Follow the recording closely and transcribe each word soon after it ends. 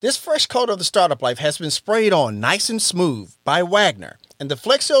This fresh coat of the startup life has been sprayed on nice and smooth by Wagner and the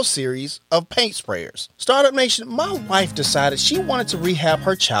Flexio series of paint sprayers. Startup Nation, my wife decided she wanted to rehab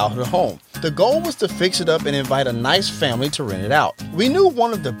her childhood home. The goal was to fix it up and invite a nice family to rent it out. We knew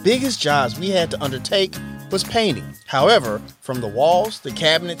one of the biggest jobs we had to undertake was painting. However, from the walls, the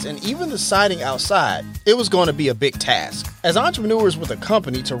cabinets, and even the siding outside, it was going to be a big task. As entrepreneurs with a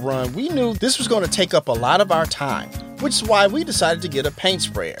company to run, we knew this was going to take up a lot of our time, which is why we decided to get a paint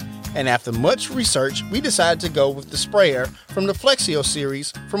sprayer. And after much research, we decided to go with the sprayer from the Flexio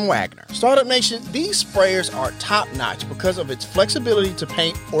series from Wagner. Startup Nation, these sprayers are top-notch because of its flexibility to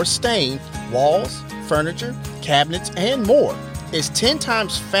paint or stain walls, furniture, cabinets, and more. It's 10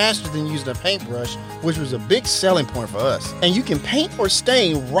 times faster than using a paintbrush, which was a big selling point for us. And you can paint or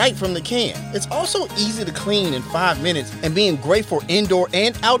stain right from the can. It's also easy to clean in 5 minutes, and being great for indoor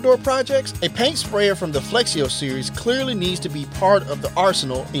and outdoor projects, a paint sprayer from the Flexio series clearly needs to be part of the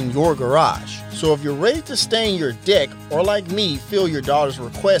arsenal in your garage. So if you're ready to stain your deck, or like me, fill your daughter's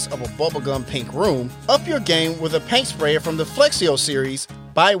request of a bubblegum pink room, up your game with a paint sprayer from the Flexio series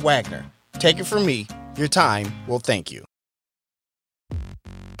by Wagner. Take it from me, your time will thank you.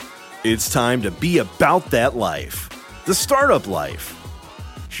 It's time to be about that life, the startup life.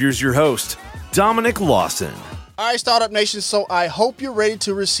 Here's your host, Dominic Lawson. All right, Startup Nation, so I hope you're ready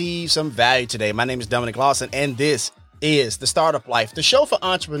to receive some value today. My name is Dominic Lawson, and this is The Startup Life, the show for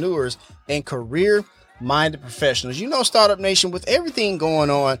entrepreneurs and career-minded professionals. You know, Startup Nation, with everything going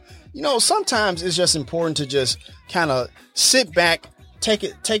on, you know, sometimes it's just important to just kind of sit back, take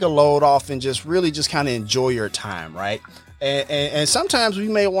a load off, and just really just kind of enjoy your time, right? And sometimes we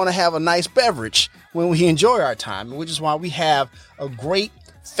may want to have a nice beverage when we enjoy our time, which is why we have a great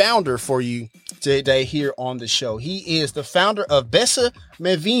founder for you today here on the show. He is the founder of Besa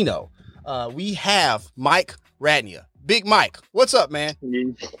Vino. We have Mike Radnia. Big Mike, what's up, man?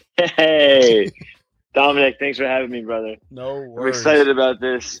 Hey, Dominic, thanks for having me, brother. No worries. I'm excited about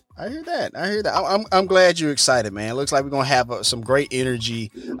this. I hear that. I'm glad you're excited, man. Looks like we're going to have some great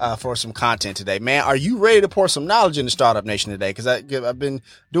energy for some content today, man. Are you ready to pour some knowledge in the Startup Nation today? Because I've been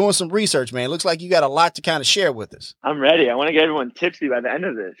doing some research, man. Looks like you got a lot to kind of share with us. I'm ready. I want to get everyone tipsy by the end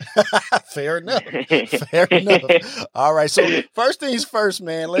of this. Fair enough. Fair enough. All right. So first things first,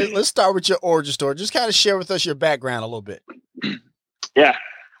 man, let's start with your origin story. Just kind of share with us your background a little bit. Yeah.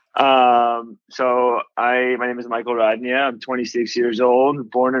 So my name is Michael Radnia. I'm 26 years old,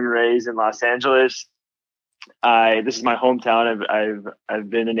 born and raised in Los Angeles. This is my hometown. I've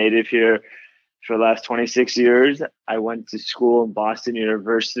been a native here for the last 26 years. I went to school in Boston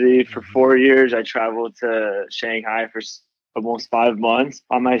University for 4 years. I traveled to Shanghai for almost 5 months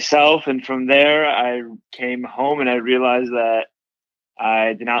on myself. And from there, I came home and I realized that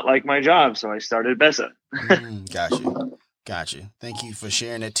I did not like my job. So I started Besa. Gotcha. Thank you for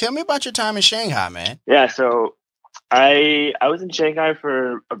sharing that. Tell me about your time in Shanghai, man. Yeah, so I was in Shanghai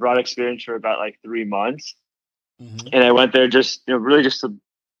for a broad experience for about like 3 months. Mm-hmm. And I went there just, really just to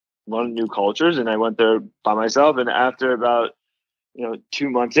learn new cultures. And I went there by myself. And after about, 2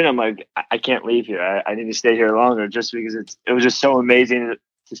 months in, I'm like, I can't leave here. I need to stay here longer just because it was just so amazing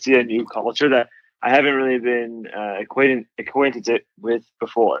to see a new culture that I haven't really been acquainted with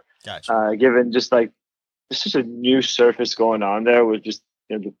before. Gotcha. Given just like, it's just a new surface going on there with just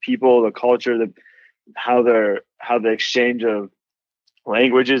the people, the culture, how the exchange of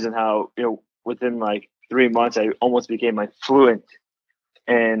languages, and how within like 3 months I almost became like fluent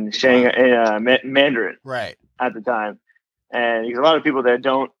in Shanghai Mandarin right at the time. And because a lot of people there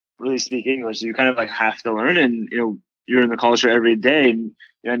don't really speak English, so you kind of like have to learn, and you're in the culture every day, and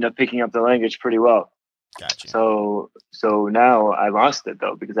you end up picking up the language pretty well. Gotcha. So now I lost it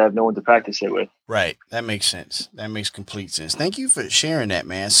though because I have no one to practice it with. Right. That makes sense. That makes complete sense. Thank you for sharing that,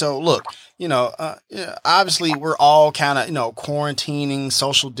 man. So look, obviously we're all kind of, quarantining,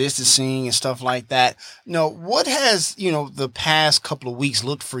 social distancing and stuff like that. What has, the past couple of weeks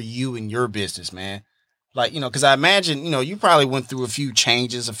looked for you in your business, man? Like, because I imagine, you probably went through a few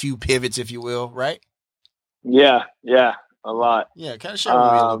changes, a few pivots, if you will, right? Yeah, a lot. Yeah. Kind of share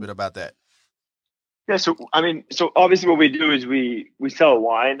with me a little bit about that. Yeah, so obviously what we do is we sell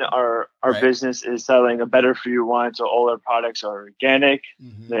wine. Our right. business is selling a better for you wine. So all our products are organic.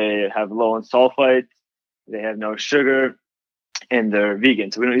 Mm-hmm. They have low in sulfite. They have no sugar, and they're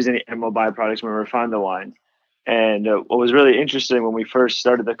vegan. So we don't use any animal byproducts when we refine the wine. And what was really interesting when we first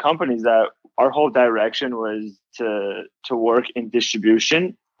started the company is that our whole direction was to work in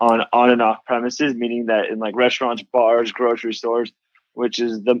distribution on and off premises, meaning that in like restaurants, bars, grocery stores, which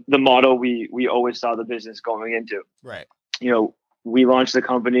is the model we always saw the business going into. Right. We launched the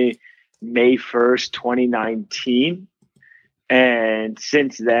company May 1st, 2019. And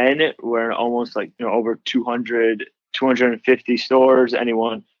since then, we're in almost like, over 200, 250 stores.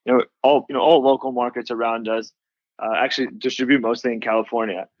 Anyone, all local markets around us, actually distribute mostly in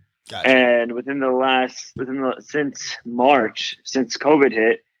California. Gotcha. And since March, since COVID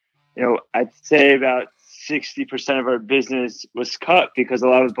hit, I'd say about 60% of our business was cut because a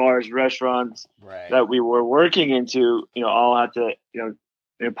lot of bars, restaurants that we were working into, all had to,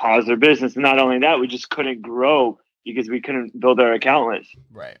 pause their business. And not only that, we just couldn't grow because we couldn't build our account list.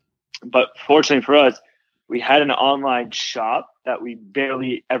 Right. But fortunately for us, we had an online shop that we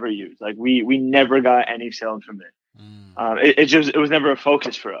barely ever used. Like we never got any sales from it. It was never a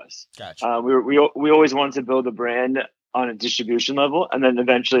focus for us. Gotcha. We always wanted to build a brand on a distribution level, and then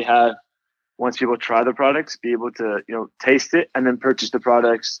eventually have, once people try the products, be able to taste it and then purchase the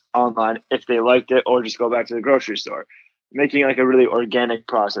products online if they liked it, or just go back to the grocery store, making like a really organic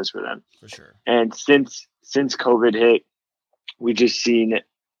process for them. For sure. And since COVID hit, we just seen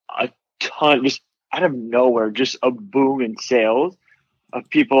a ton, just out of nowhere, just a boom in sales of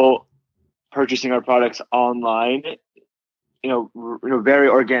people purchasing our products online, very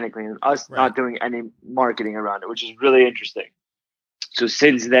organically, and us not doing any marketing around it, which is really interesting. So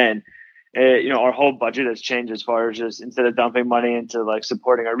since then, our whole budget has changed as far as just, instead of dumping money into like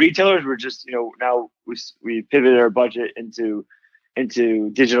supporting our retailers, we're just, now we pivoted our budget into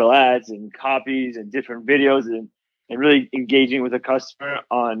digital ads and copies and different videos and really engaging with the customer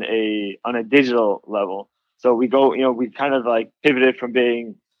on a digital level. So we kind of like pivoted from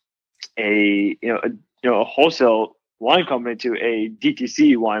being a wholesale wine company to a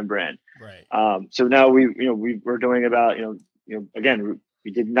DTC wine brand. Right. So now we're doing about, again,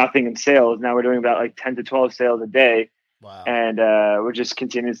 we did nothing in sales. Now we're doing about like 10 to 12 sales a day. Wow. And we're just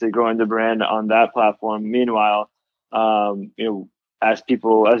continuously growing the brand on that platform. Meanwhile, as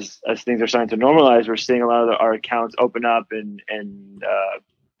things are starting to normalize, we're seeing a lot of our accounts open up, and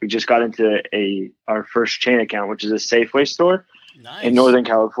we just got into our first chain account, which is a Safeway store in Northern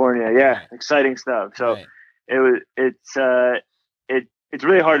California. Yeah, right. Exciting stuff. So it's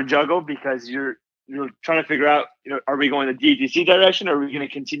really hard to juggle because you're trying to figure out, are we going the DTC direction, or are we going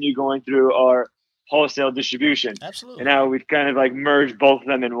to continue going through our wholesale distribution? Absolutely. And now we've kind of like merged both of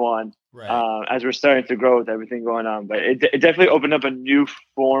them in one, right. As we're starting to grow with everything going on. But it definitely opened up a new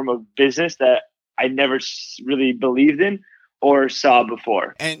form of business that I never really believed in or saw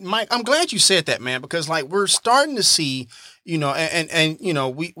before. And Mike, I'm glad you said that, man, because like we're starting to see,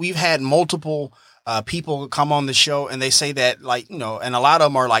 we've had multiple people come on the show, and they say that, like, and a lot of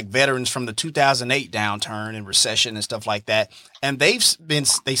them are like veterans from the 2008 downturn and recession and stuff like that. And they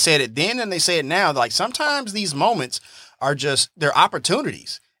said it then and they say it now. Like sometimes these moments are they're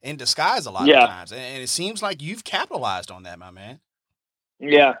opportunities in disguise a lot of times. And it seems like you've capitalized on that, my man.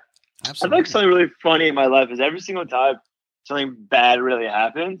 Yeah. Absolutely. I think something really funny in my life is every single time something bad really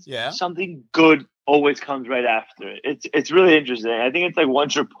happens, something good always comes right after it. It's really interesting. I think it's like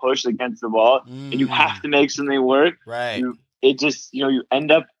once you're pushed against the wall and you have to make something work, right? You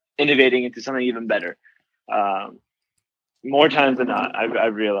end up innovating into something even better. More times than not,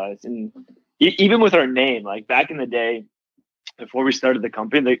 I've realized. And even with our name, like back in the day, before we started the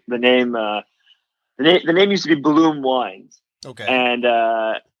company, the name used to be Bloom Wines. Okay.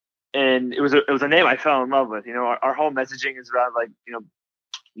 And it was a name I fell in love with. Our whole messaging is around like,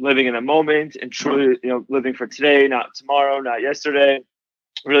 living in the moment and truly, living for today, not tomorrow, not yesterday,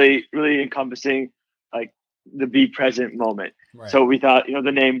 really, really encompassing like the be present moment. Right. So we thought,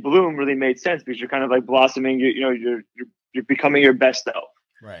 the name Bloom really made sense because you're kind of like blossoming, you're becoming your best self.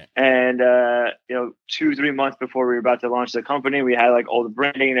 Right. And, 2-3 months before we were about to launch the company, we had like all the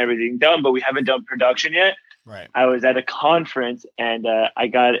branding and everything done, but we haven't done production yet. Right. I was at a conference and I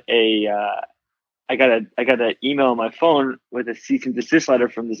got an email on my phone with a cease and desist letter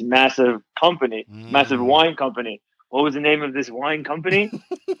from this massive company, massive wine company. What was the name of this wine company?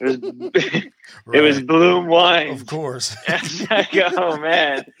 It was It was Bloom Wine. Of course. And I go, oh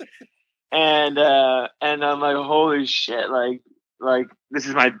man. And I'm like, holy shit, like this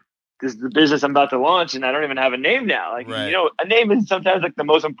is the business I'm about to launch, and I don't even have a name now. Like, right. A name is sometimes like the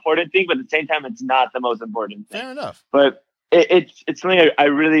most important thing, but at the same time, it's not the most important thing. Fair enough. But it's something I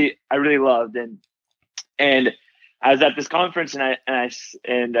really loved, and I was at this conference, and as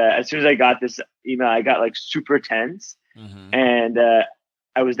soon as I got this email, I got like super tense, and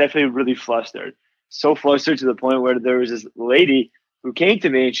I was definitely really flustered. So flustered to the point where there was this lady who came to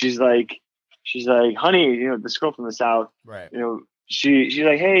me, and she's like, honey, this girl from the South, right? She's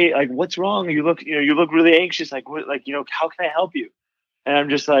like, hey, like, what's wrong? You look really anxious. Like, what? Like, how can I help you? And I'm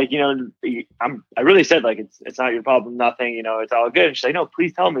just like, I really said like, it's not your problem, nothing, it's all good. And she's like, no,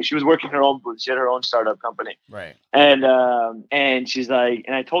 please tell me. She was working her own booth. She had her own startup company. Right. And she's like,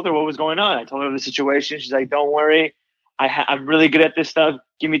 and I told her what was going on. I told her the situation. She's like, don't worry. I'm really good at this stuff.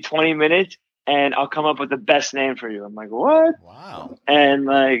 Give me 20 minutes and I'll come up with the best name for you. I'm like, what? Wow. And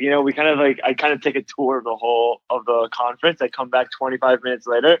like, we kind of I kind of take a tour of the conference. I come back 25 minutes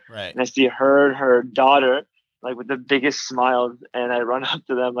later, right, and I see her daughter, like with the biggest smiles, and I run up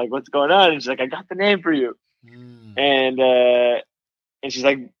to them like, what's going on? And she's like, I got the name for you. And she's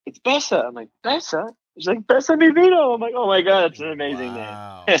like, it's Besa. I'm like, Besa? She's like, Besa mi Vino. I'm like, oh my God, that's an amazing name.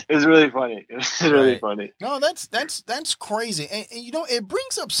 It was really funny. It was really funny. No, that's crazy. And it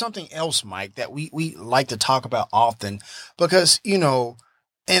brings up something else, Mike, that we like to talk about often because, in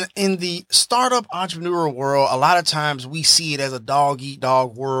the startup entrepreneur world, a lot of times we see it as a dog eat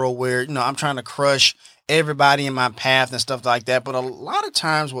dog world where, I'm trying to crush everybody in my path and stuff like that. But a lot of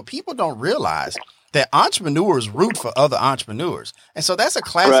times what people don't realize that entrepreneurs root for other entrepreneurs. And so that's a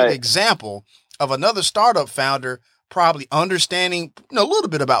classic example of another startup founder probably understanding a little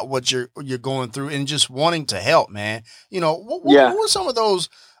bit about what you're going through and just wanting to help, man. What are some of those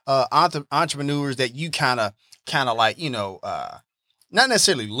entrepreneurs that you kind of like, not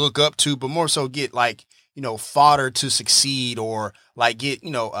necessarily look up to, but more so get like, fodder to succeed or like get,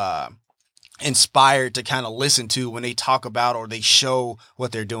 inspired to kind of listen to when they talk about or they show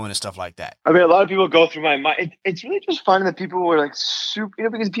what they're doing and stuff like that? I mean, a lot of people go through my mind. It's really just fun that people were like super,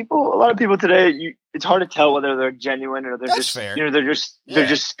 because a lot of people today, it's hard to tell whether they're genuine or they're That's just, fair. they're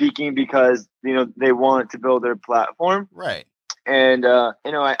just speaking because, they want to build their platform. Right. And,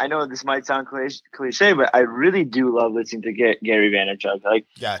 I know this might sound cliche, but I really do love listening to Gary Vaynerchuk. Like,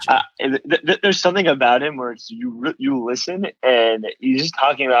 gotcha. There's something about him where it's you listen and he's just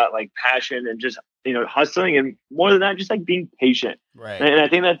talking about like passion and just, hustling, and more than that, just like being patient. Right. And I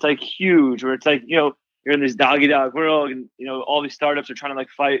think that's like huge, where it's like, you're in this dog eat dog world and, all these startups are trying to like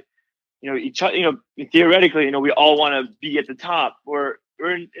fight, each other, theoretically, we all want to be at the top, or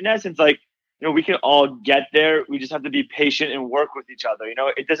in essence, like, we can all get there. We just have to be patient and work with each other.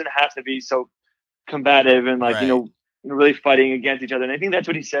 It doesn't have to be so combative and like, right. Really fighting against each other. And I think that's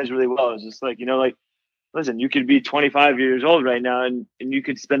what he says really well. It's just like, like, listen, you could be 25 years old right now and you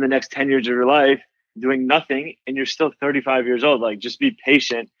could spend the next 10 years of your life doing nothing and you're still 35 years old. Like, just be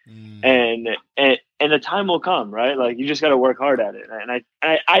patient and the time will come, right? Like, you just got to work hard at it. And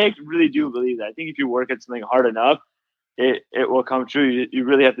I really do believe that. I think if you work at something hard enough, it will come true. You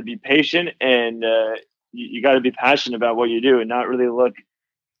really have to be patient and you got to be passionate about what you do and not really look,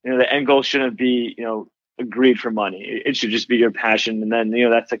 the end goal shouldn't be, greed for money. It should just be your passion. And then,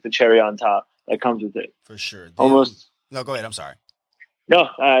 that's like the cherry on top that comes with it. For sure. Almost. No, go ahead. I'm sorry. No,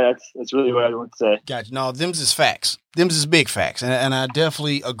 that's really what I want to say. Gotcha. No, them's is facts. Them's is big facts. And I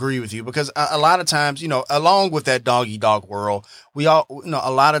definitely agree with you because a lot of times, along with that dog eat dog world, we all,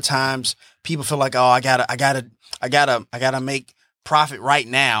 a lot of times people feel like, oh, I gotta make profit right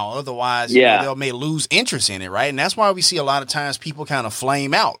now. Otherwise, they may lose interest in it. Right. And that's why we see a lot of times people kind of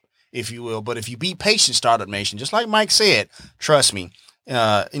flame out, if you will. But if you be patient, Startup Nation, just like Mike said, trust me,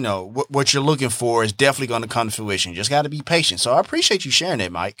 what you're looking for is definitely going to come to fruition. You just got to be patient. So I appreciate you sharing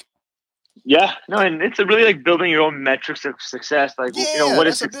that, Mike. Yeah, no, and it's really like building your own metrics of success. Like, what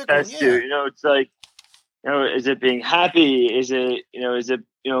is success to? It's like, is it being happy? Is it,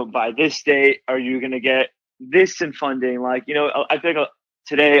 by this date, are you going to get this in funding? Like, I think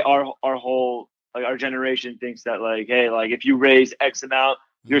today our whole, like, our generation thinks that like, hey, like if you raise X amount,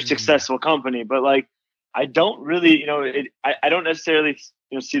 you're a successful company. But like, I don't really, I don't necessarily,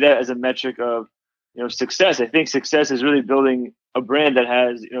 see that as a metric of, success. I think success is really building a brand that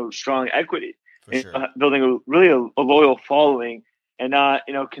has, strong equity, sure. Building a loyal following, and not,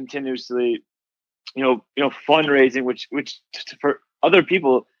 continuously, fundraising, which for other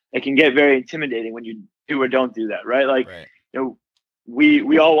people, it can get very intimidating when you do or don't do that. Right. Like,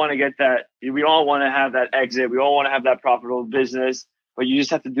 we all want to get that. We all want to have that exit. We all want to have that profitable business, but you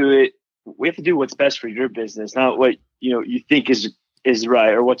just have to do it. We have to do what's best for your business, not what, you think is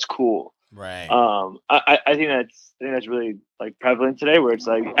right or what's cool. Right. I think that's really like prevalent today, where it's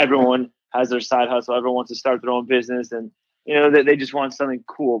like everyone has their side hustle. Everyone wants to start their own business, and they just want something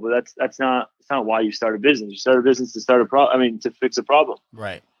cool. But that's not why you start a business. You start a business to to fix a problem.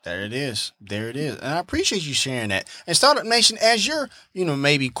 Right. There it is. And I appreciate you sharing that. And Startup Nation, as you're,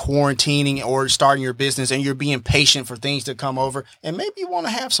 maybe quarantining or starting your business and you're being patient for things to come over, and maybe you want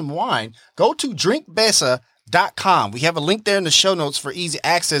to have some wine, go to drinkbesa.com. We have a link there in the show notes for easy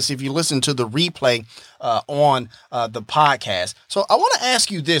access if you listen to the replay on the podcast. So I want to ask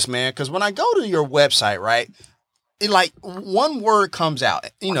you this, man, because when I go to your website, right, like one word comes out,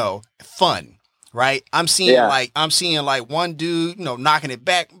 fun. Right. I'm seeing like one dude, knocking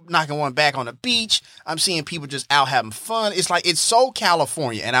one back on the beach. I'm seeing people just out having fun. It's like, it's so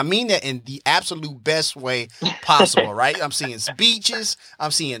California. And I mean that in the absolute best way possible. Right. I'm seeing beaches.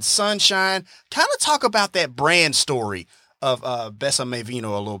 I'm seeing sunshine. Kind of talk about that brand story of Besa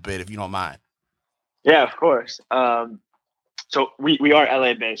Vino a little bit, if you don't mind. Yeah, of course. So we are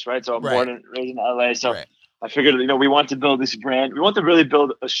LA based, right? So I'm born and raised in LA. So I figured, we want to build this brand. We want to really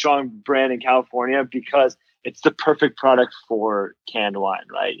build a strong brand in California because it's the perfect product for canned wine,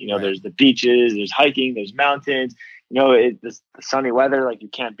 right? There's the beaches, there's hiking, there's mountains, the sunny weather, like you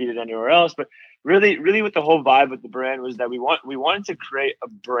can't beat it anywhere else. But really with the whole vibe with the brand was that we wanted to create a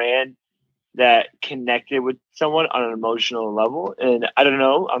brand that connected with someone on an emotional level. And I don't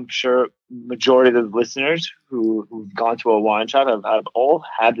know, I'm sure majority of the listeners who've gone to a wine shop have all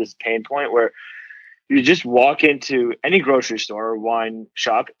had this pain point where you just walk into any grocery store or wine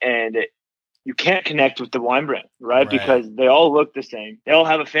shop and you can't connect with the wine brand, right? Because they all look the same. They all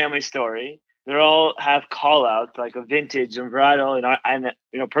have a family story. They all have call outs like a vintage and varietal. And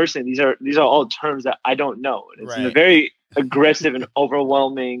personally, these are all terms that I don't know. And it's a very aggressive and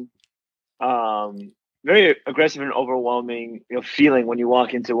overwhelming, feeling when you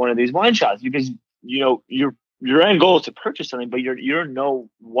walk into one of these wine shops because, your end goal is to purchase something, but you don't know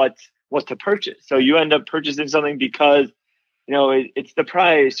what to purchase. So you end up purchasing something because, it's the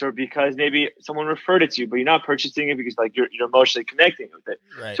price or because maybe someone referred it to you, but you're not purchasing it because like you're emotionally connecting with it.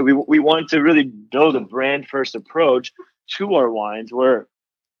 Right. So we want to really build a brand first approach to our wines where,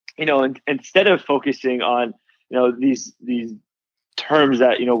 instead of focusing on, these terms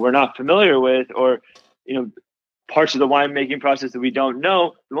that, we're not familiar with or, parts of the winemaking process that we don't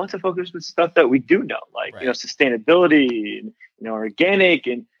know, we want to focus with stuff that we do know, like, sustainability and, organic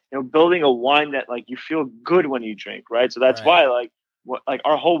and, building a wine that like you feel good when you drink. Right. So that's why like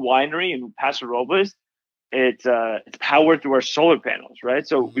our whole winery in Paso Robles, it's powered through our solar panels. Right.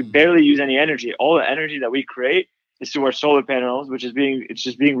 So we barely use any energy. All the energy that we create is through our solar panels, which is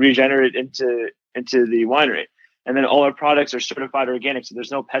just being regenerated into the winery. And then all our products are certified organic. So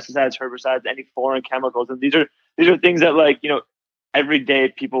there's no pesticides, herbicides, any foreign chemicals. And these are things that like, every day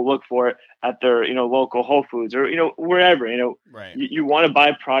people look for at their, local Whole Foods or, wherever, you want to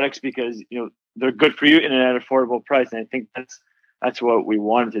buy products because, they're good for you and at an affordable price. And I think that's what we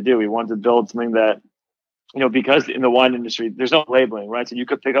wanted to do. We wanted to build something that, because in the wine industry, there's no labeling, right? So you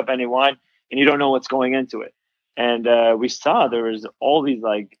could pick up any wine and you don't know what's going into it. And we saw there was all these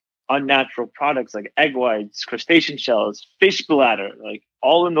like unnatural products like egg whites, crustacean shells, fish bladder, like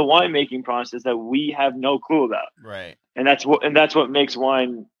all in the winemaking process that we have no clue about. Right. And that's what makes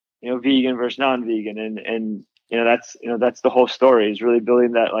wine, vegan versus non-vegan. And that's the whole story is really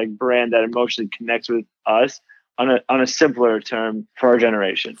building that like brand that emotionally connects with us on a simpler term for our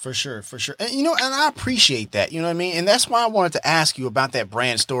generation. For sure. And, and I appreciate that, you know what I mean? And that's why I wanted to ask you about that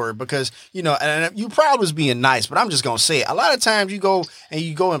brand story because, and you probably was being nice, but I'm just going to say it. A lot of times you go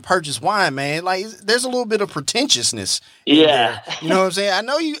and purchase wine, man, like there's a little bit of pretentiousness. Yeah. You know what I'm saying?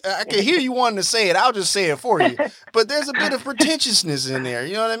 I can hear you wanting to say it. I'll just say it for you, but there's a bit of pretentiousness in there.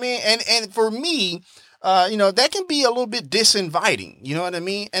 You know what I mean? And for me, that can be a little bit disinviting, you know what I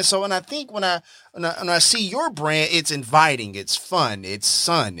mean? And so when I think when I see your brand, it's inviting, it's fun, it's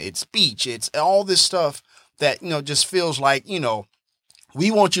sun, it's beach, it's all this stuff that, just feels like, we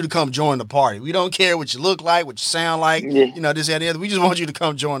want you to come join the party. We don't care what you look like, what you sound like, this, that, and the other. We just want you to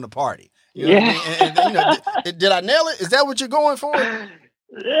come join the party. You know what I mean? Did I nail it? Is that what you're going for?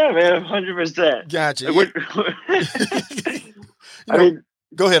 Yeah, man, 100%. Gotcha.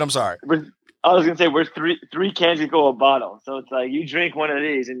 Go ahead. I'm sorry. I was gonna say we're three cans to go a bottle, so it's like you drink one of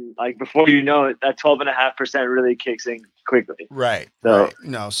these, and like before you know it, that 12.5% really kicks in quickly. Right. So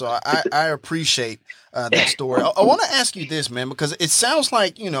so I appreciate that story. I want to ask you this, man, because it sounds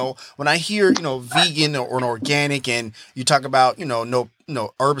like when I hear vegan or an organic, and you talk about no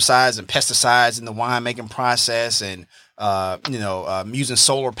herbicides and pesticides in the winemaking process, and using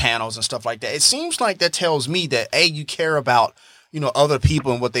solar panels and stuff like that. It seems like that tells me that you care about other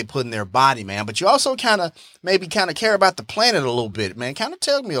people and what they put in their body, man. But you also kind of care about the planet a little bit, man. Kind of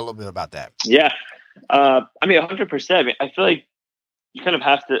tell me a little bit about that. Yeah. 100%. I mean, I feel like you kind of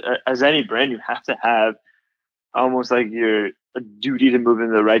have to, as any brand, you have to have almost like a duty to move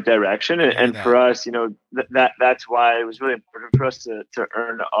in the right direction. And for us, that's why it was really important for us to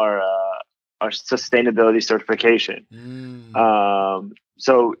earn our sustainability certification.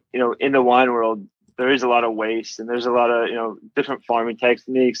 So, in the wine world, there is a lot of waste and there's a lot of, different farming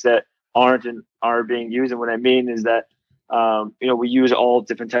techniques that are being used. And what I mean is that We use all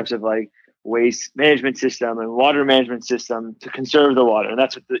different types of like waste management system and water management system to conserve the water. And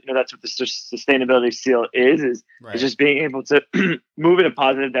that's what the sustainability seal is Right. just being able to move in a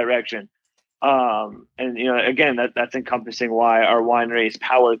positive direction. Again, that's encompassing why our winery is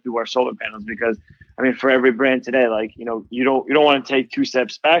powered through our solar panels, because I mean, for every brand today, like, you don't want to take 2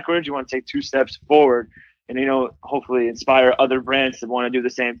 steps backwards. You want to take 2 steps forward and, hopefully inspire other brands to want to do the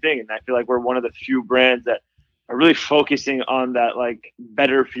same thing. And I feel like we're one of the few brands that are really focusing on that, like,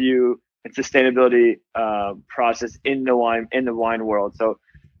 better for you and sustainability process in the wine world. So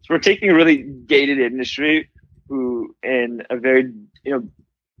we're taking a really gated industry who in a very,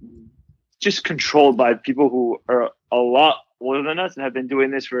 just controlled by people who are a lot older than us and have been doing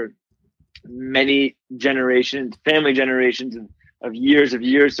this for many generations, family generations of years.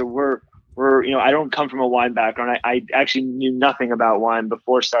 So we're I don't come from a wine background. I actually knew nothing about wine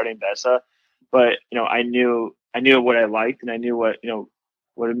before starting Besa, but I knew what I liked, and I knew what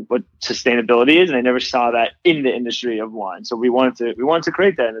sustainability is, and I never saw that in the industry of wine. So we wanted to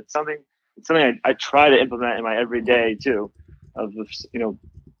create that, and it's something I try to implement in my everyday too, of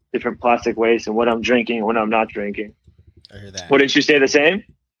different plastic waste and what I'm drinking and what I'm not drinking. I hear that. Wouldn't you say the same?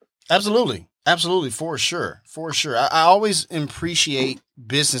 Absolutely, for sure. I always appreciate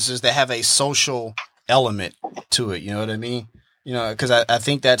businesses that have a social element to it. You know what I mean? Because I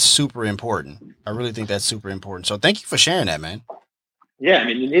think that's super important. I really think that's super important. So thank you for sharing that, man. Yeah, I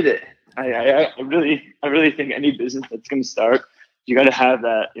mean, you need it. I really think any business that's going to start, you got to have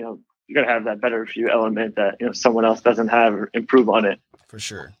that. You got to have that better for you element that someone else doesn't have, or improve on it. For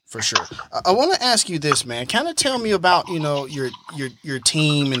sure. I want to ask you this, man. Kind of tell me about your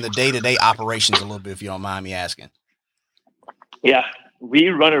team and the day-to-day operations a little bit, if you don't mind me asking. Yeah, we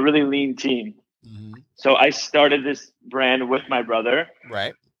run a really lean team. Mm-hmm. So I started this brand with my brother,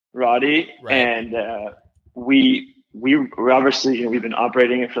 right, Roddy, right. And we obviously we've been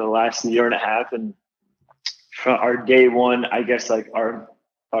operating it for the last year and a half, and from our day one, I guess, like our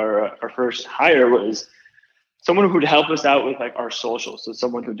first hire was someone who'd help us out with like our socials. So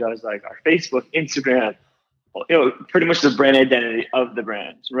someone who does like our Facebook, Instagram, pretty much the brand identity of the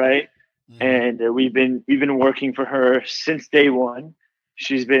brand, right? Mm-hmm. And we've been working for her since day one.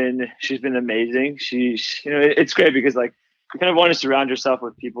 She's been amazing. She's it's great because like you kind of want to surround yourself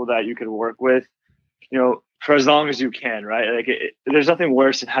with people that you can work with, for as long as you can, right? Like there's nothing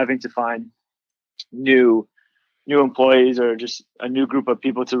worse than having to find new employees or just a new group of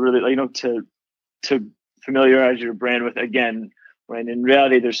people to really to familiarize your brand with again, when in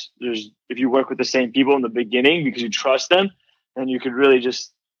reality there's if you work with the same people in the beginning because you trust them, then you could really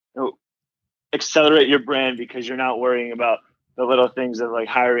just accelerate your brand because you're not worrying about the little things of like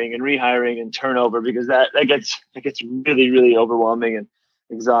hiring and rehiring and turnover, because that gets really, really overwhelming and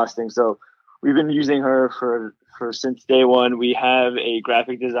exhausting. So we've been using her for since day one. We have a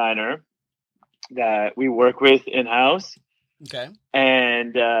graphic designer that we work with in-house. Okay.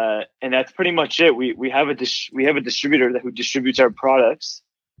 And that's pretty much it. We have a distributor who distributes our products.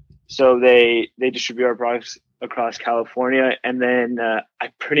 So they distribute our products across California. And then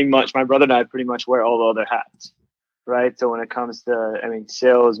my brother and I pretty much wear all the other hats, right? So when it comes to,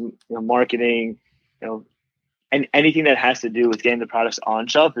 sales, marketing, and anything that has to do with getting the products on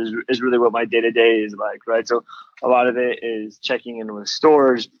shelf is really what my day-to-day is like, right? So a lot of it is checking in with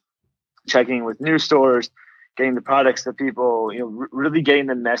stores, checking in with new stores, getting the products to people, really getting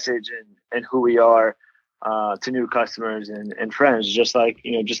the message and who we are to new customers and friends, just like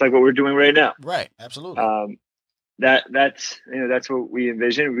what we're doing right now. Right. Absolutely. That's what we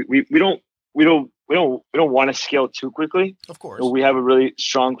envision. We don't want to scale too quickly. Of course. We have a really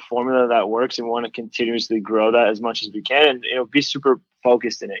strong formula that works, and we want to continuously grow that as much as we can, and be super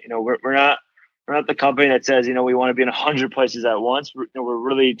focused in it. We're not the company that says, we want to be in 100 places at once. We're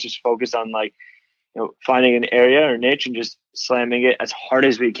really just focused on like, finding an area or niche and just slamming it as hard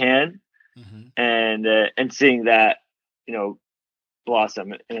as we can, mm-hmm. and seeing that,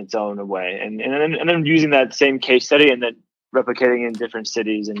 blossom in its own way, and then using that same case study and then replicating in different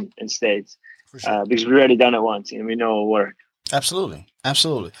cities and states, for sure. Because we've already done it once and we know it'll work. Absolutely.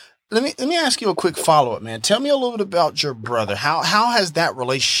 Let me ask you a quick follow up, man. Tell me a little bit about your brother. How has that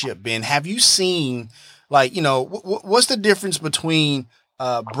relationship been? Have you seen what's the difference between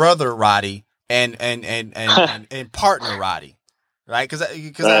brother Roddy and partner Roddy, right? Because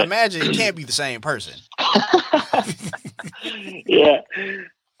I imagine it can't be the same person. Yeah.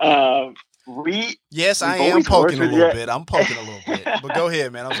 Yes, I am poking a little bit. I'm poking a little bit, but go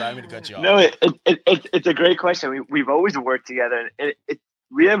ahead, man. I'm sorry, I'm going to cut you off. No, it's a great question. We've always worked together, and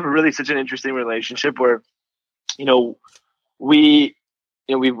we have really such an interesting relationship where, we've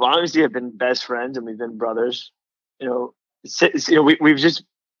obviously have been best friends and we've been brothers,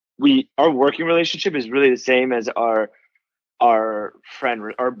 our working relationship is really the same as our our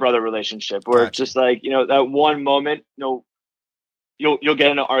brother relationship, where it's Gotcha. just like, that one moment, you'll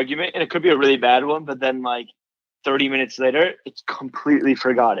get in an argument, and it could be a really bad one, but then like 30 minutes later, it's completely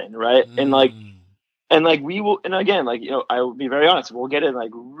forgotten, right? And we will, and again, like, I will be very honest, we'll get in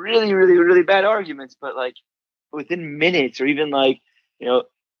like really, really, really bad arguments, but like within minutes, or even like, you know,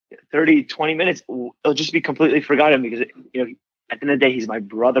 30, 20 minutes, it'll just be completely forgotten, because, at the end of the day, he's my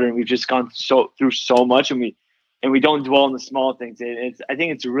brother, and we've just gone through so much, and we don't dwell on the small things. And I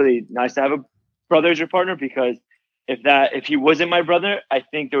think it's really nice to have a brother as your partner, because if he wasn't my brother, I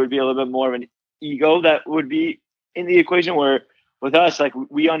think there would be a little bit more of an ego that would be in the equation, where with us, like,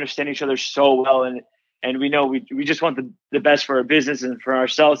 we understand each other so well, and we know we just want the best for our business and for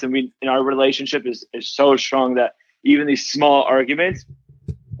ourselves. And our relationship is so strong that even these small arguments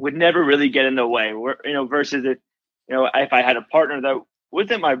would never really get in the way. Versus if I had a partner that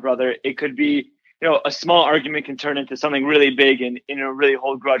wasn't my brother, it could be, a small argument can turn into something really big, and, really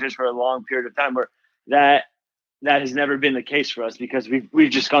hold grudges for a long period of time, where that has never been the case for us, because we've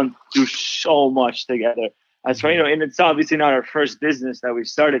just gone through so much together. That's right. And it's obviously not our first business that we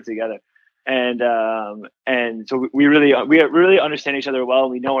started together. And so we really understand each other well.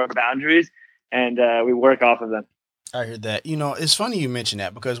 We know our boundaries, and we work off of them. I heard that. It's funny you mentioned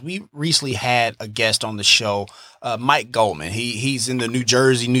that, because we recently had a guest on the show, Mike Goldman. He's in the New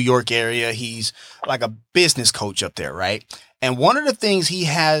Jersey, New York area. He's like a business coach up there, right? And one of the things he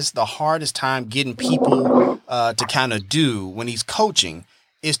has the hardest time getting people to kind of do when he's coaching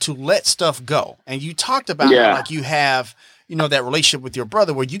is to let stuff go. And you talked about how, like, you have, that relationship with your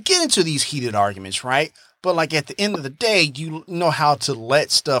brother where you get into these heated arguments, right? But like at the end of the day, you know how to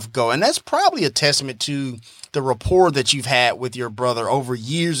let stuff go. And that's probably a testament to the rapport that you've had with your brother over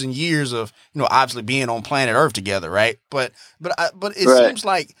years and years of, obviously being on planet Earth together, right? But it seems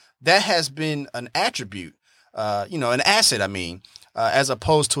like that has been an attribute, an asset, as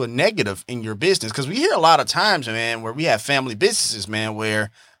opposed to a negative in your business. Because we hear a lot of times, man, where we have family businesses, man,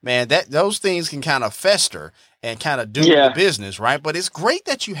 where, man, those things can kind of fester and kind of doom the business, right? But it's great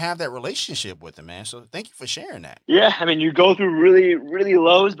that you have that relationship with them, man. So thank you for sharing that. Yeah, you go through really, really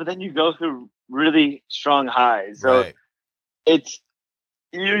lows, but then you go through really strong highs. So it's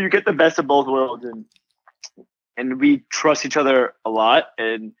you get the best of both worlds, and we trust each other a lot.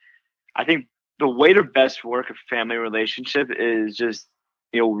 And I think the way to best work a family relationship is just,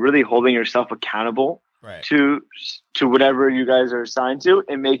 really holding yourself accountable to whatever you guys are assigned to,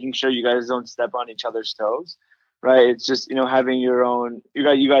 and making sure you guys don't step on each other's toes. Right. It's just, having your own,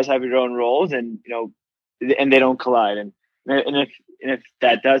 you guys have your own roles, and, and they don't collide. And if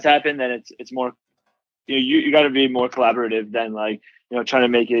that does happen, then it's more, you got to be more collaborative than, like, trying to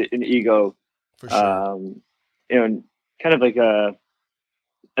make it an ego, for sure. Kind of like a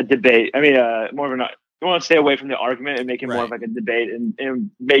debate. More of you want to stay away from the argument and make it more of like a debate, and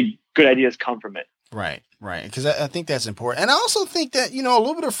make good ideas come from it. Right. Because I think that's important. And I also think that, a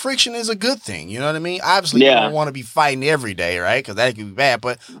little bit of friction is a good thing. You know what I mean? Obviously, you don't want to be fighting every day, right? Because that could be bad.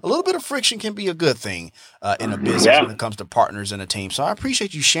 But a little bit of friction can be a good thing in a business when it comes to partners in a team. So I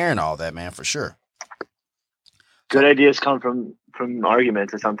appreciate you sharing all that, man, for sure. Good ideas come from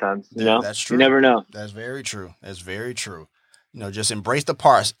arguments sometimes, That's true. You never know. That's very true. Just embrace the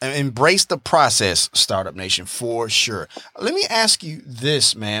process, Startup Nation, for sure. Let me ask you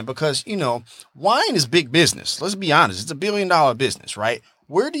this, man, because, wine is big business. Let's be honest. It's $1 billion business, right?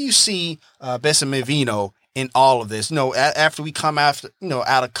 Where do you see Besa Vino in all of this? After we come out of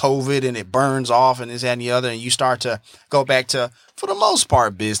COVID and it burns off and this, that, and the other, and you start to go back to, for the most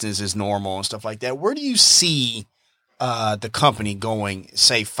part, business is normal and stuff like that. Where do you see the company going,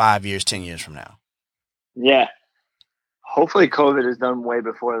 say, 5 years, 10 years from now? Yeah. Hopefully COVID is done way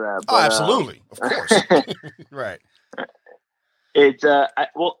before that. But, absolutely. Of course. Right. It's,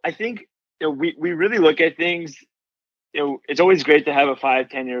 I think, we really look at things, it's always great to have a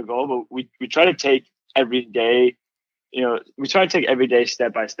 5-10 year goal, but we try to take every day,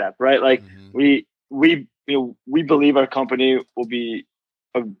 step by step, right? Like we believe our company will be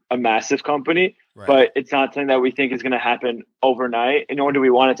a massive company, but it's not something that we think is going to happen overnight, and nor do we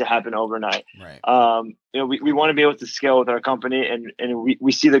want it to happen overnight. Right. We want to be able to scale with our company, and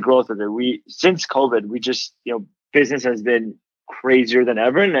we see the growth of it. Since COVID, we just, business has been crazier than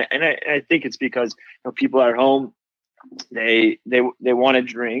ever. And I think it's because, people are home, they want to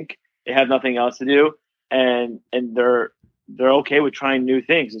drink, they have nothing else to do, and they're okay with trying new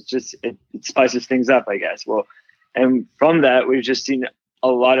things. It's just, it spices things up, I guess. Well, and from that, we've just seen a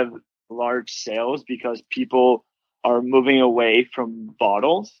lot of large sales because people are moving away from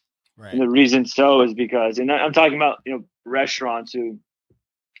bottles. Right. And the reason so is because, and I'm talking about, restaurants who,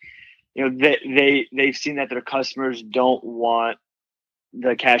 they've seen that their customers don't want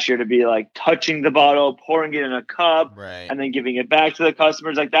the cashier to be like touching the bottle, pouring it in a cup, right, and then giving it back to the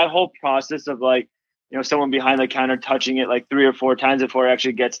customers. Like that whole process of like, someone behind the counter touching it like 3 or 4 times before it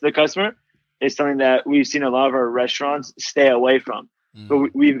actually gets to the customer is something that we've seen a lot of our restaurants stay away from.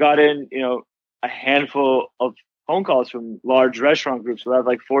 But we've gotten, a handful of phone calls from large restaurant groups who have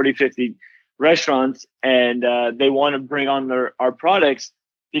like 40, 50 restaurants, and they want to bring on our products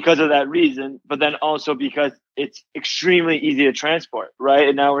because of that reason, but then also because it's extremely easy to transport, right?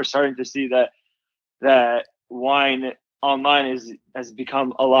 And now we're starting to see that wine online has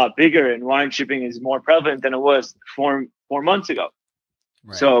become a lot bigger, and wine shipping is more prevalent than it was 4 months ago.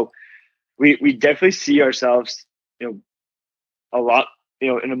 Right. So we definitely see ourselves, a lot,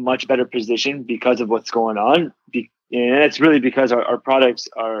 in a much better position because of what's going on. And it's really because our products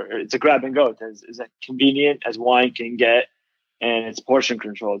it's a grab and go. It's as convenient as wine can get, and it's portion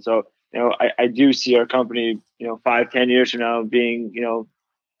controlled. So, I do see our company, 5-10 years from now being,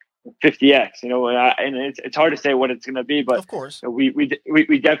 50x, and it's hard to say what it's going to be, but of course, we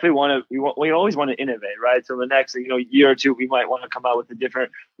definitely want to, we always want to innovate, right? So the next, year or two, we might want to come out with a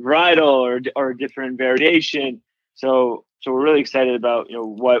different varietal or a different variation. So we're really excited about,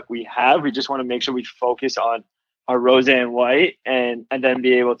 what we have. We just want to make sure we focus on our rosé and white, and then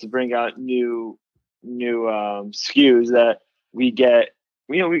be able to bring out new SKUs that we get.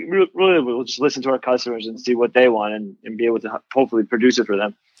 We really will just listen to our customers and see what they want, and be able to hopefully produce it for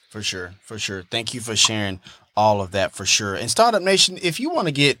them. For sure. Thank you for sharing all of that, for sure. And Startup Nation, if you want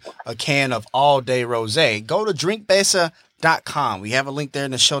to get a can of all day rosé, go to drinkbesa.com. We have a link there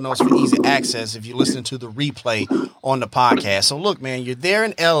in the show notes for easy access if you listen to the replay on the podcast. So look, man, you're there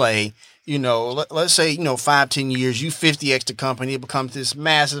in LA, let's say, 5-10 years, you 50x the company, it becomes this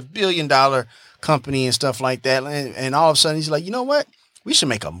massive $1 billion company and stuff like that. And all of a sudden he's like, you know what? We should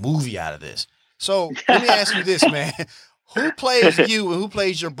make a movie out of this. So let me ask you this, man. Who plays you and who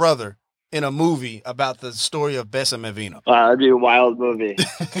plays your brother in a movie about the story of Besa and Vino? Wow, that'd be a wild movie.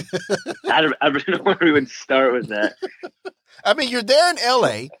 I don't know where we would start with that. I mean, you're there in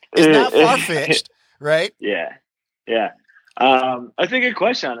LA. It's not far-fetched, right? Yeah. That's a good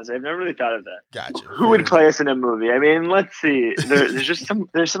question, honestly. I've never really thought of that. Gotcha. Who would play us in a movie? I mean, let's see. There's some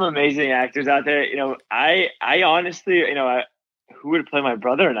amazing actors out there. I honestly, who would play my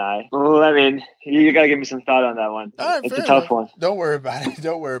brother and I? Well, I mean, you got to give me some thought on that one. All right, it's a tough one. Don't worry about it.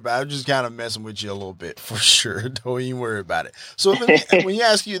 I'm just kind of messing with you a little bit, for sure. Don't even worry about it. So when you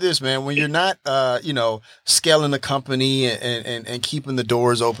ask you this, man, when you're not, scaling the company and keeping the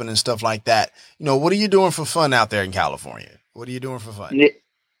doors open and stuff like that, what are you doing for fun out there in California? What are you doing for fun? Yeah,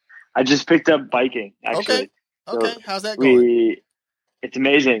 I just picked up biking, actually. Okay. How's that going? It's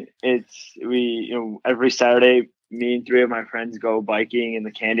amazing. Every Saturday, me and 3 of my friends go biking in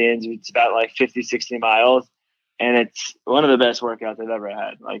the canyons. It's about like 50, 60 miles. And it's one of the best workouts I've ever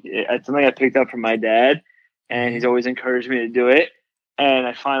had. Like it's something I picked up from my dad, and he's always encouraged me to do it. And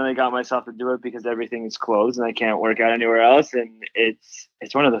I finally got myself to do it because everything is closed and I can't work out anywhere else. And it's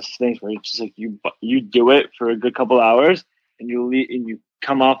one of those things where it's just like you do it for a good couple hours, and you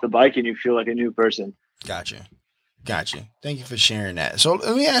come off the bike and you feel like a new person. Gotcha. Thank you for sharing that. So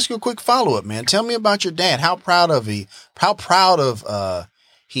let me ask you a quick follow-up, man. Tell me about your dad. How proud of you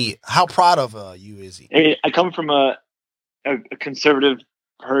is he? I come from a conservative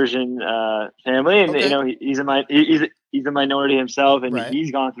Persian family, and okay. he's a minority himself, and right.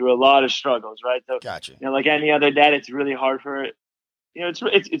 He's gone through a lot of struggles, right? So, gotcha. Like any other dad, it's really hard for it.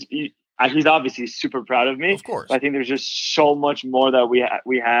 He's obviously super proud of me. Of course. But I think there's just so much more that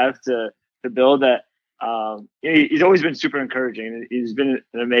we have to build that. He's always been super encouraging. He's been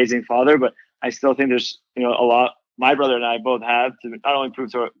an amazing father, but I still think there's a lot my brother and I both have to not only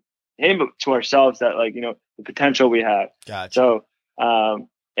prove to him but to ourselves that the potential we have. Gotcha. So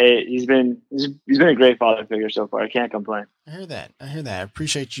he's been a great father figure so far. I can't complain. I hear that. I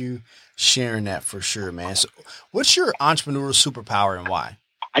appreciate you sharing that, for sure, man. So what's your entrepreneurial superpower and why?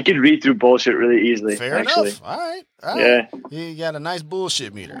 I could read through bullshit really easily. Fair actually. enough. All right. Yeah. You got a nice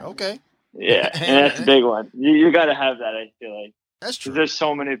bullshit meter. Okay. Yeah, and that's a big one. You got to have that, I feel like. That's true. There's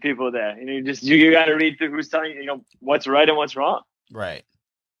so many people there. You got to read through who's telling you, what's right and what's wrong. Right.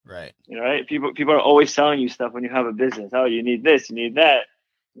 Right. People are always telling you stuff when you have a business. Oh, you need this, you need that.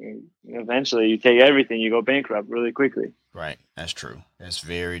 Eventually, you take everything, you go bankrupt really quickly. Right. That's true. That's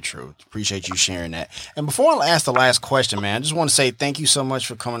very true. Appreciate you sharing that. And before I ask the last question, man, I just want to say thank you so much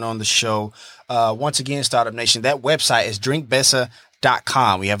for coming on the show. Once again, Startup Nation, that website is drinkbesa.com.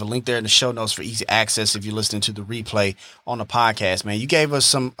 startuplife.com. We have a link there in the show notes for easy access if you're listening to the replay on the podcast, man. You gave us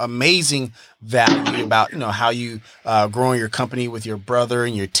some amazing value about, how you growing your company with your brother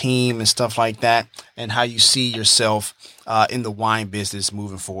and your team and stuff like that, and how you see yourself in the wine business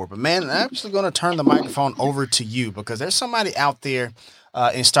moving forward. But man, I'm actually going to turn the microphone over to you, because there's somebody out there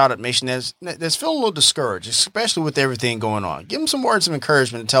in Startup Nation that's feeling a little discouraged, especially with everything going on. Give them some words of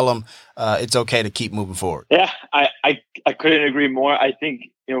encouragement and tell them it's okay to keep moving forward. Yeah, I couldn't agree more. I think,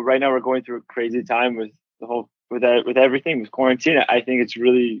 right now we're going through a crazy time with the whole, with everything, with quarantine. I think it's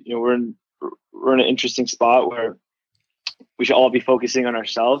really, we're in an interesting spot where we should all be focusing on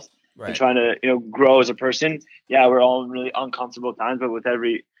ourselves. Right. And trying to, grow as a person. Yeah, we're all in really uncomfortable times, but with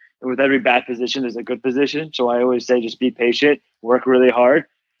every bad position, there's a good position. So I always say, just be patient, work really hard,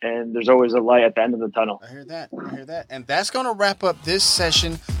 and there's always a light at the end of the tunnel. I hear that. And that's going to wrap up this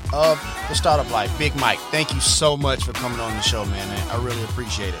session of the Startup Life. Big Mike, thank you so much for coming on the show, man. I really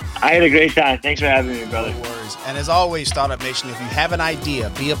appreciate it. I had a great time. Thanks for having me, brother. No worries. And as always, Startup Nation, if you have an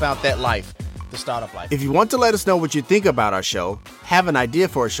idea, be about that life. The Startup Life. If you want to let us know what you think about our show, have an idea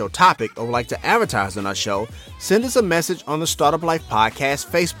for a show topic, or would like to advertise on our show, send us a message on the Startup Life Podcast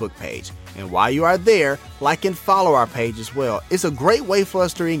Facebook page. And while you are there, like and follow our page as well. It's a great way for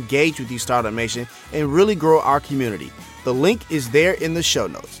us to engage with you, Startup Nation, and really grow our community. The link is there in the show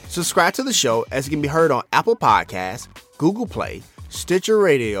notes. Subscribe to the show, as it can be heard on Apple Podcasts, Google Play, Stitcher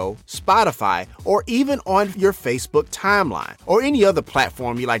Radio, Spotify, or even on your Facebook timeline or any other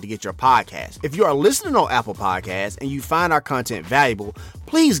platform you like to get your podcast. If you are listening on Apple Podcasts and you find our content valuable,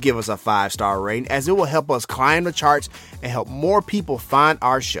 please give us a 5-star rating, as it will help us climb the charts and help more people find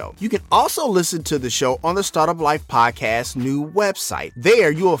our show. You can also listen to the show on the Startup Life Podcast new website.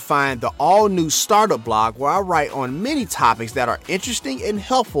 There you will find the all-new startup blog, where I write on many topics that are interesting and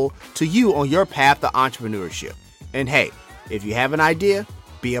helpful to you on your path to entrepreneurship. And hey, if you have an idea,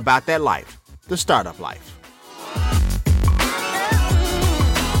 be about that life, the Startup Life.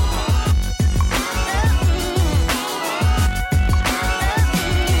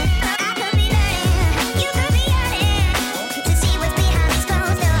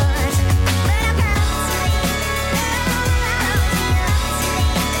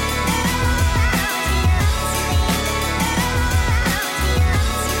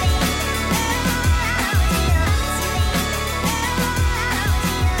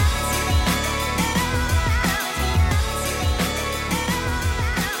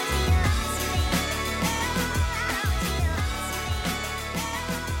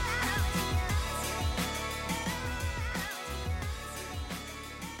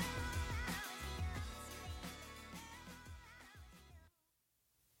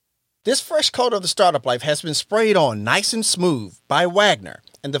 This fresh coat of the Startup Life has been sprayed on nice and smooth by Wagner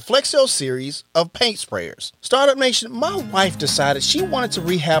and the Flexo series of paint sprayers. Startup Nation, my wife decided she wanted to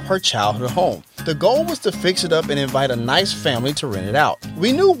rehab her childhood home. The goal was to fix it up and invite a nice family to rent it out.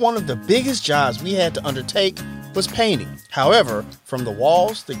 We knew one of the biggest jobs we had to undertake was painting. However, from the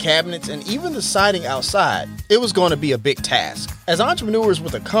walls, the cabinets, and even the siding outside, it was going to be a big task. As entrepreneurs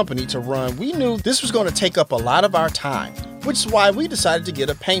with a company to run, we knew this was going to take up a lot of our time, which is why we decided to get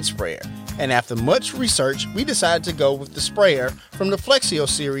a paint sprayer. And after much research, we decided to go with the sprayer from the Flexio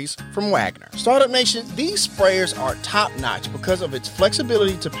series from Wagner. Startup Nation, these sprayers are top-notch because of its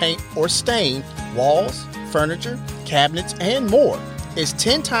flexibility to paint or stain walls, furniture, cabinets, and more. It's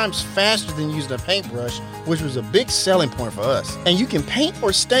 10 times faster than using a paintbrush, which was a big selling point for us. And you can paint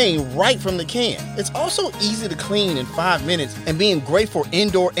or stain right from the can. It's also easy to clean in 5 minutes, and being great for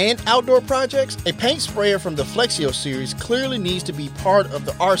indoor and outdoor projects, a paint sprayer from the Flexio series clearly needs to be part of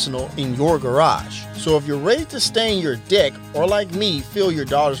the arsenal in your garage. So if you're ready to stain your deck, or like me, fill your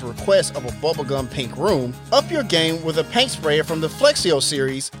daughter's request of a bubblegum pink room, up your game with a paint sprayer from the Flexio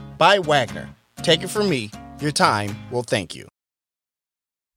series by Wagner. Take it from me, your time will thank you.